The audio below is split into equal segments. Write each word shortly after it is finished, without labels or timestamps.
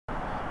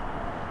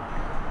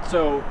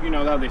So, you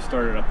know how they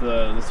started up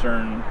the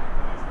CERN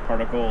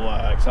particle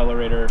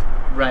accelerator?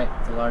 Right,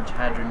 the Large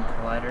Hadron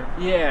Collider.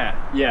 Yeah.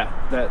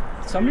 That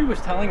somebody was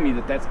telling me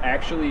that that's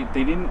actually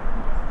they didn't.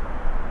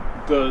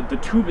 The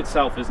tube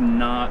itself is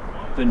not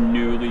the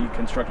newly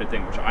constructed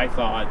thing, which I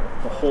thought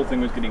the whole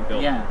thing was getting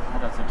built. Yeah, I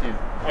thought so too.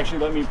 Actually,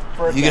 let me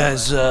first. You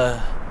guys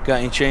got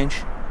any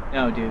change?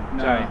 No, dude.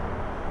 No. Sorry.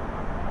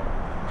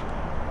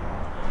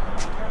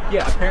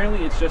 Yeah,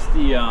 apparently it's just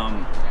the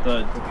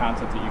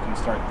concept that you can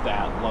start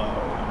that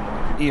low.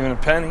 Even a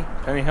penny.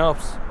 Penny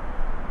helps.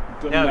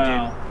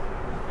 No.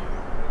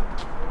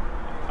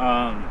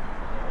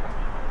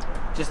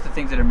 Just the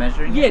things that are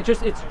measuring. Yeah, it?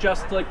 it's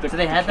just like the So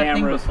they had that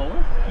thing cameras.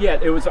 before? Yeah,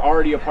 it was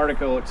already a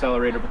particle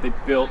accelerator, but they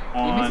built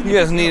on. You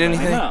guys need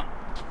anything? No.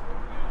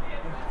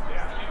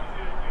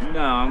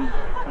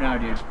 No,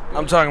 dude.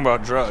 I'm talking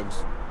about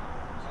drugs.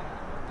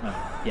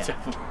 Yeah.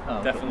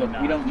 Definitely look,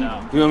 not. we don't need.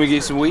 No. You want me to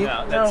get some weed?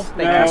 No, No,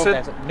 that's,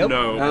 Acid? Nope.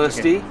 No.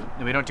 LSD?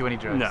 No, we don't do any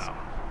drugs. No.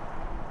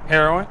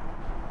 Heroin?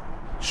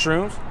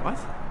 Shrooms? What?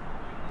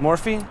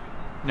 Morphine?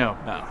 No.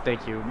 No.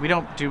 Thank you. We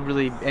don't do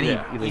really any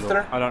illegal.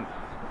 Ether? I don't.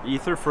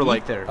 Ether for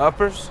like. Ether.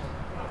 Uppers?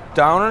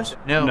 Downers?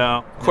 No.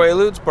 No.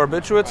 Quaaludes?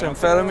 Barbiturates?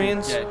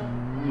 Amphetamines?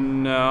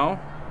 No.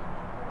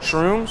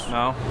 Shrooms?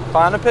 No.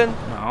 Klonopin?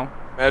 No.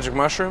 Magic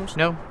mushrooms?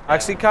 No.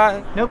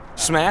 Oxycontin? Nope.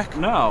 Smack?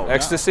 No.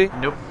 Ecstasy?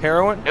 Nope.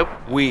 Heroin? Nope.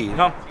 Weed?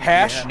 No.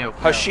 Hash? Yeah. Nope.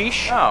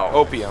 Hashish? No.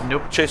 Opium?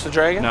 Nope. Chase the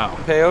Dragon? No.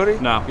 Peyote?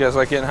 No. You guys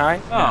like getting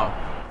high? No.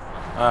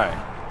 Alright.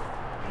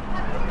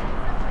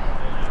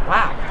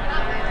 Wow.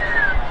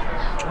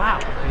 Wow.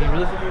 Did you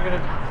really think you were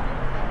gonna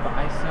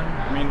buy some?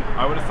 I mean,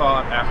 I would have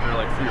thought after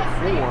like 3 or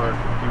 4,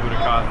 you would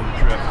have gotten the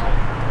drift.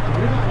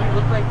 You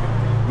look like.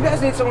 You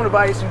guys need someone to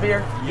buy you some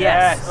beer?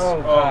 Yes.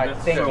 Oh, God.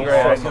 that's Thank so you.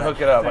 great. I can hook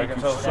it up. Thank I can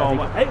you tell so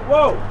much. Hey,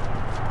 whoa!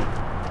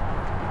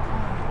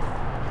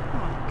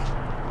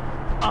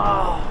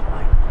 Oh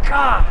my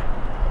God.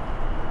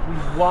 We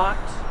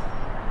walked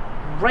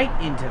right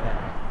into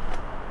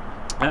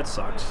that. That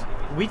sucks.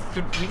 We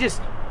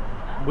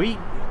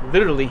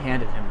literally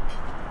handed him.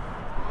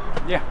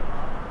 Yeah.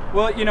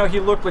 Well, you know, he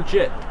looked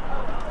legit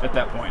at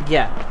that point.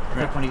 Yeah.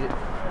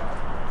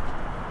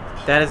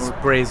 That is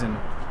brazen.